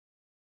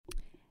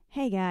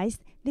Hey guys,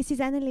 this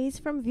is Annalise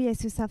from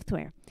VSO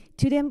Software.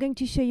 Today I'm going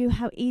to show you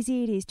how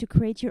easy it is to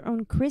create your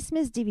own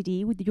Christmas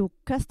DVD with your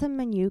custom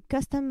menu,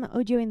 custom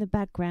audio in the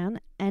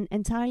background, and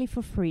entirely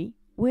for free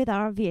with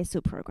our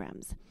VSO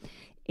programs.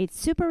 It's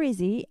super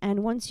easy,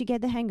 and once you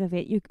get the hang of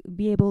it, you'll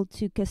be able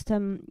to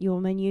custom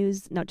your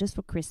menus not just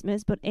for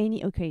Christmas but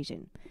any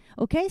occasion.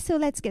 Okay, so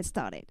let's get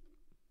started.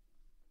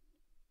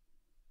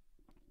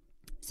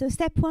 So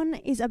step one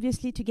is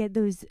obviously to get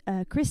those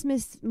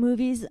Christmas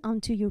movies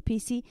onto your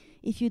PC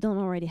if you don't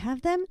already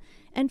have them.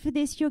 And for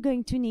this, you're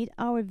going to need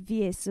our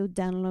VSO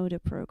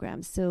downloader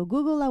program. So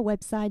Google our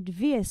website,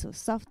 VSO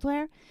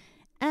Software,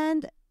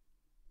 and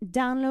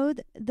download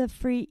the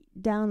free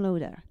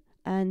downloader.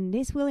 And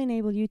this will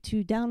enable you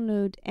to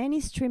download any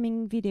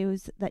streaming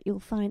videos that you'll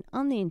find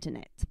on the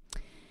internet.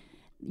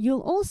 You'll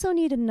also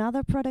need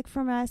another product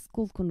from us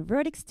called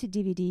Convertix to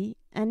DVD,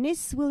 and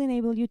this will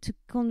enable you to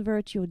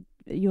convert your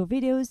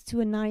videos to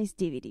a nice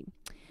DVD.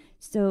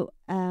 So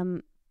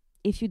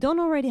if you don't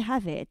already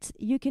have it,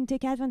 you can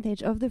take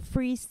advantage of the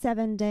free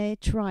 7-day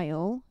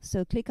trial.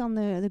 So click on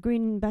the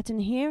green button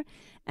here,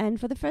 and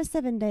for the first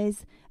 7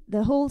 days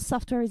the whole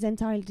software is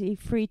entirely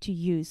free to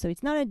use. So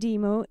it's not a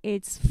demo,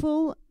 it's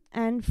full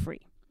and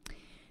free.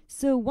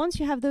 So once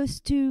you have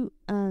those two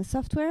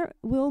software,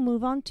 we'll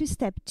move on to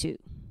step 2.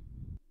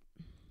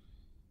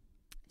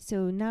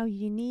 So now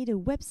you need a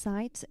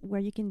website where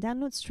you can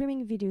download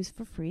streaming videos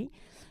for free.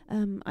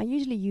 I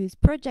usually use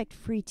Project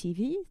Free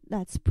TV,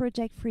 that's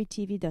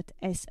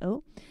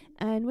projectfreetv.so,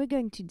 and we're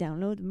going to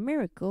download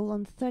Miracle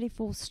on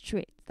 34th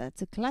Street.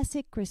 That's a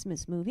classic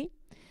Christmas movie.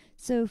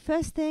 So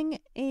first thing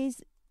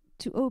is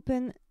to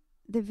open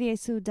the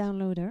VSO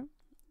downloader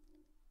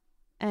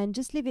and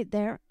just leave it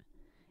there.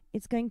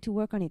 It's going to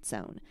work on its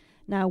own.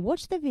 Now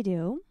watch the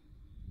video.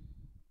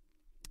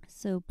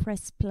 So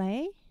press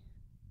play.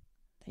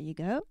 There you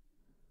go.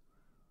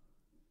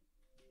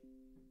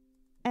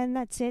 And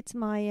that's it.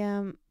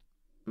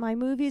 My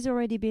movie's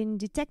already been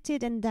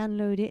detected and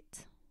downloaded.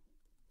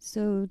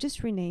 So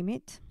just rename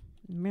it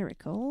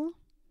Miracle.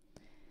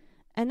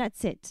 And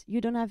that's it.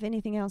 You don't have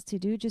anything else to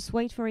do. Just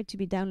wait for it to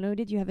be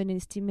downloaded. You have an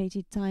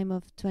estimated time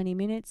of 20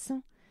 minutes.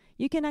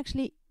 You can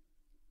actually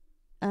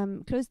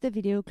close the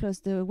video,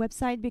 close the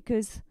website,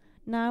 because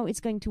now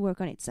it's going to work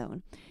on its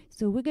own.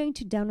 So we're going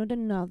to download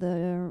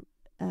another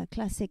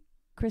classic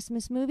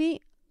Christmas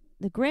movie,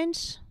 The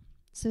Grinch.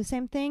 So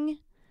same thing,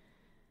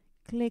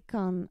 click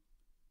on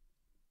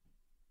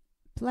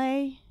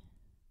play,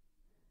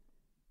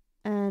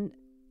 and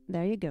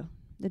there you go.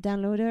 The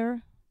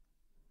downloader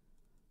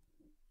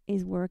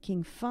is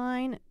working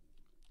fine.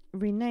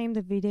 Rename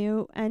the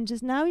video, and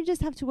you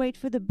just have to wait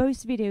for the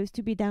both videos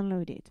to be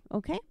downloaded.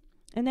 Okay,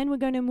 and then we're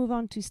going to move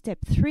on to step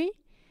 3,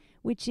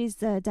 which is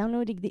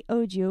downloading the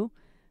audio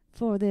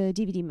for the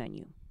DVD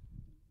menu.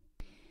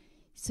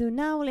 So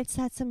now let's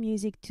add some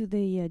music to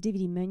the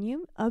DVD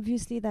menu.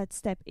 Obviously that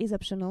step is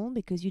optional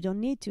because you don't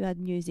need to add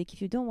music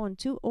if you don't want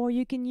to, or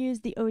you can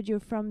use the audio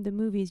from the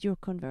movies you're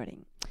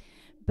converting.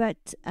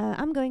 But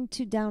I'm going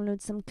to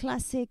download some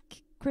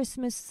classic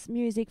Christmas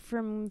music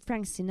from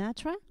Frank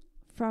Sinatra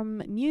from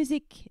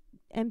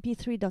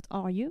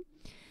musicmp3.ru,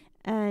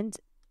 and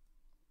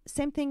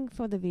same thing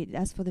for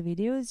as for the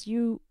videos.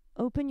 You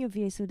open your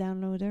VSO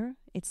downloader,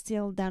 it's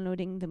still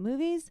downloading the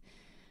movies.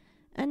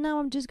 And now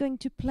I'm just going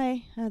to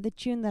play the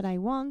tune that I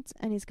want,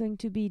 and it's going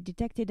to be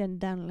detected and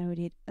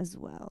downloaded as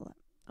well.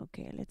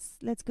 Okay,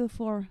 let's go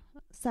for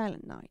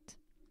Silent Night.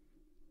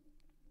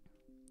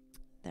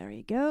 There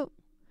you go.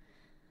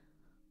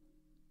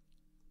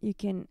 You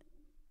can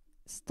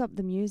stop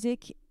the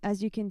music.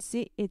 As you can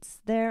see,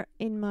 it's there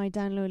in my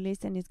download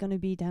list, and it's going to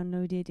be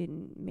downloaded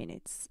in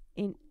minutes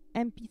in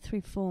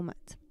MP3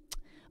 format.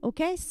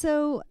 Okay,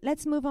 so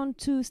let's move on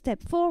to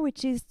step 4,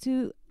 which is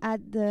to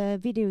add the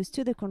videos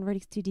to the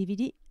Convertix to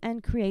DVD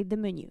and create the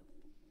menu.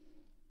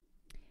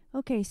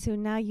 Okay, so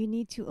now you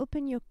need to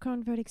open your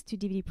Convertix to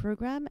DVD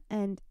program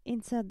and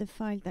insert the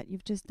file that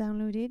you've just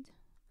downloaded.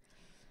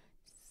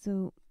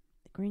 So,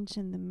 Grinch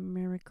and the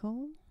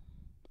Miracle.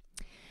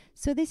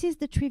 So this is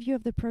the tree view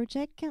of the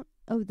project,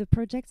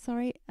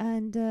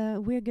 and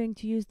we're going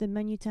to use the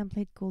menu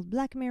template called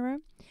Black Mirror.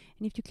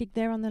 And if you click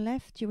there on the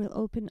left, you will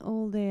open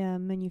all the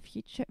menu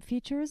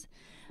features.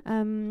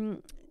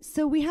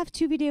 So we have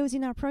 2 videos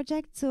in our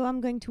project, so I'm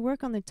going to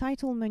work on the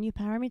title menu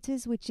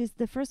parameters, which is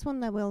the first one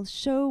that will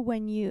show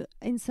when you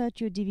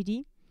insert your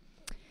DVD.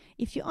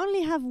 If you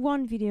only have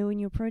 1 video in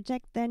your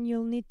project, then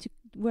you'll need to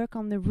work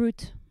on the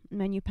root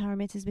menu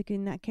parameters, because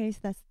in that case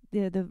that's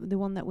the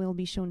one that will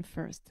be shown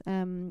first.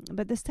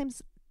 But the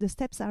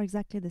steps are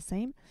exactly the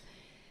same.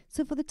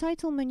 So for the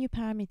title menu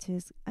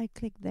parameters, I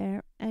click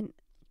there, and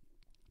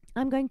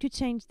I'm going to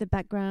change the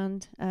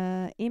background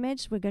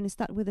image. We're going to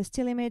start with a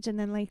still image, and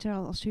then later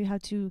I'll show you how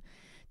to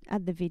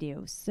add the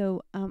video.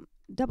 So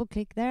double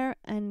click there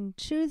and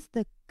choose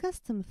the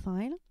custom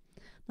file.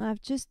 Now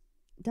I've just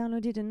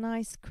downloaded a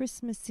nice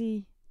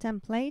Christmassy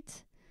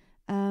template.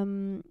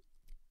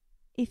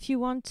 if you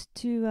want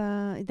to,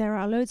 there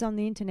are loads on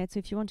the internet. So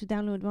if you want to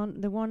download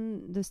one, the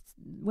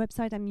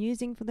website I'm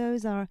using for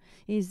those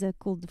is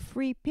called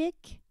Free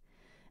Pick,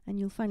 and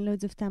you'll find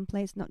loads of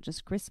templates, not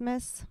just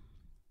Christmas.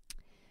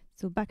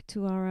 So back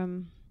to our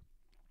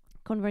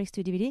converts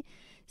to DVD.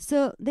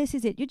 So this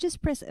is it. You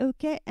just press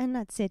OK, and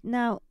that's it.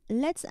 Now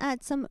let's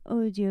add some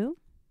audio.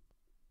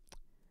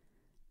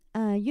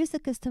 Use the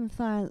custom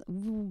file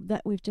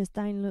that we've just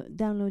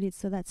downloaded.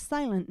 So that's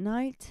Silent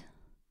Night.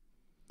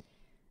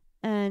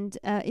 And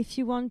if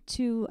you want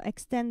to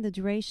extend the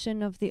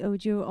duration of the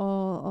audio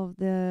or of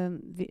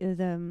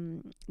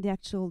the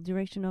actual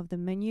duration of the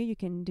menu, you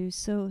can do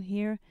so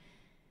here.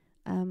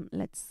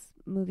 Let's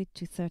move it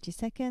to 30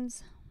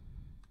 seconds.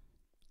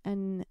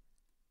 And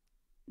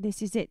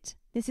this is it.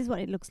 This is what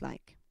it looks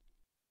like.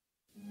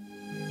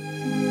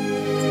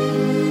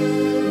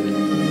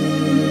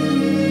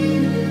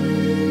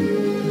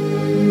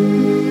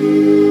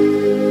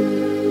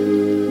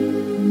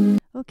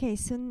 Okay,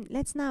 so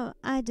let's now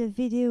add a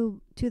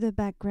video to the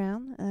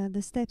background.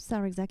 The steps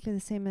are exactly the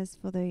same as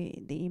for the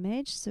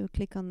image. So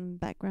click on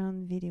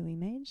background video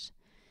image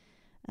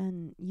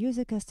and use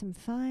a custom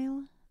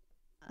file.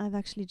 I've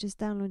actually just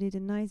downloaded a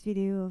nice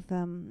video of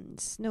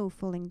snow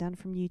falling down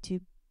from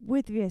YouTube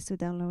with VSO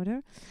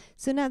downloader.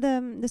 So now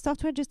the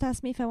software just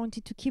asked me if I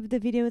wanted to keep the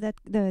video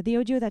the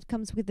audio that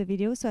comes with the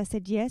video. So I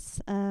said yes,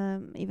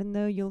 even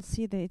though you'll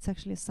see that it's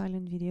actually a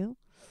silent video.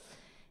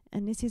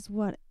 And this is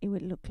what it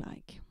would look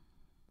like.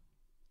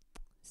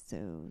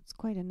 So it's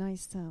quite a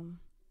nice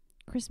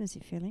Christmassy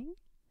feeling.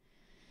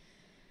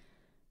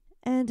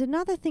 And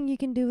another thing you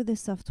can do with the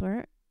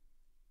software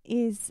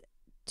is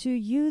to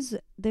use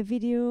the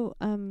video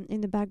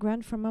in the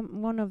background from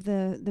one of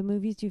the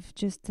movies you've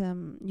just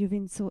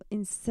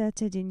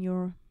inserted in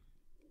your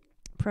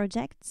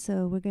project.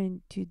 So we're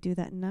going to do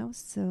that now.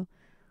 So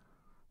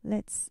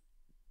let's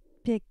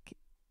pick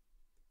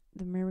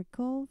The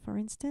Miracle, for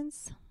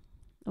instance.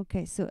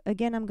 Okay, so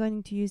again, I'm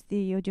going to use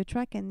the audio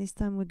track, and this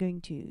time we're going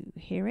to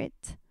hear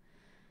it.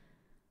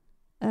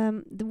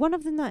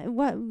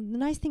 The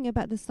nice thing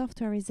about the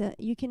software is that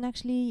you can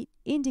actually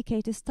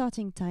indicate a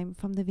starting time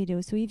from the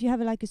video. So if you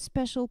have like a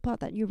special part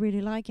that you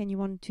really like and you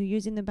want to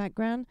use in the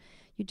background,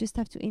 you just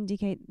have to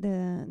indicate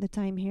the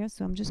time here.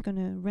 So I'm just going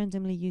to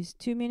randomly use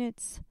 2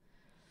 minutes.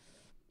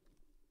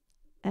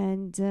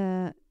 And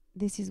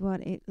this is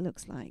what it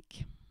looks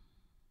like.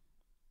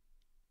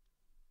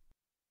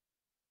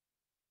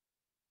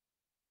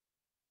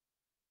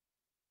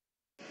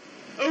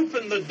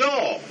 Open the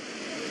door.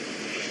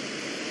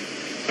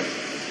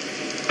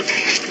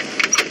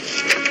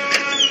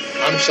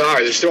 I'm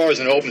sorry, the store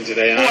isn't open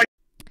today.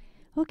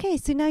 Okay,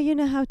 so now you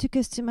know how to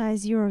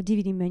customize your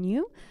DVD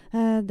menu.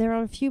 There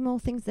are a few more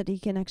things that you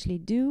can actually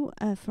do.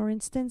 For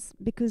instance,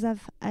 because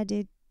I've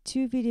added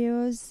 2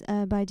 videos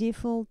by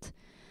default,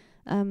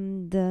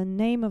 the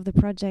name of the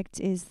project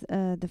is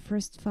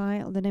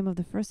the name of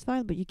the first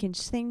file, but you can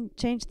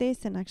change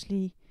this and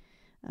actually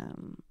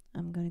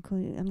I'm going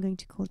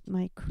to call it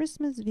my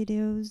Christmas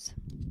videos.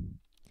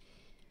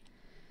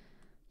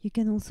 You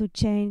can also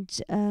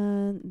change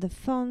the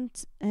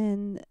font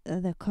and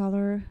the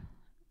color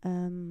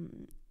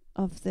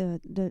of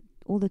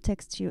all the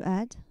text you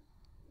add,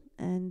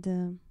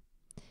 and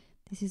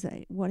this is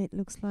what it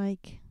looks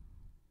like.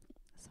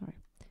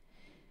 Sorry,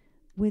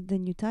 with the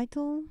new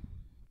title.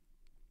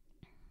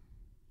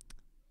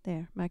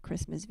 There, my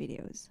Christmas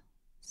videos.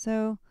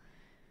 So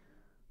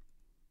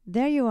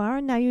there you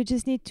are. Now you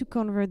just need to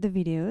convert the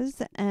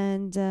videos,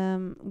 and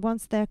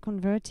once they're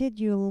converted,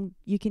 you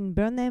can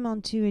burn them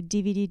onto a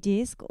DVD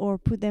disc or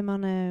put them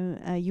on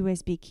a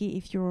USB key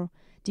if your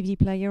DVD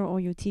player or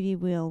your TV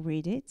will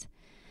read it.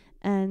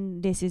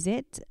 And this is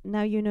it.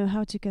 Now you know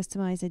how to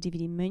customize a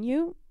DVD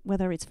menu,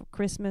 whether it's for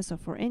Christmas or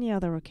for any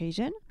other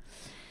occasion.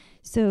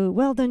 So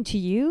well done to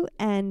you,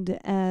 and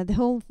the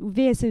whole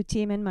VSO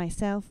team and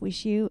myself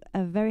wish you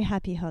a very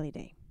happy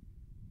holiday.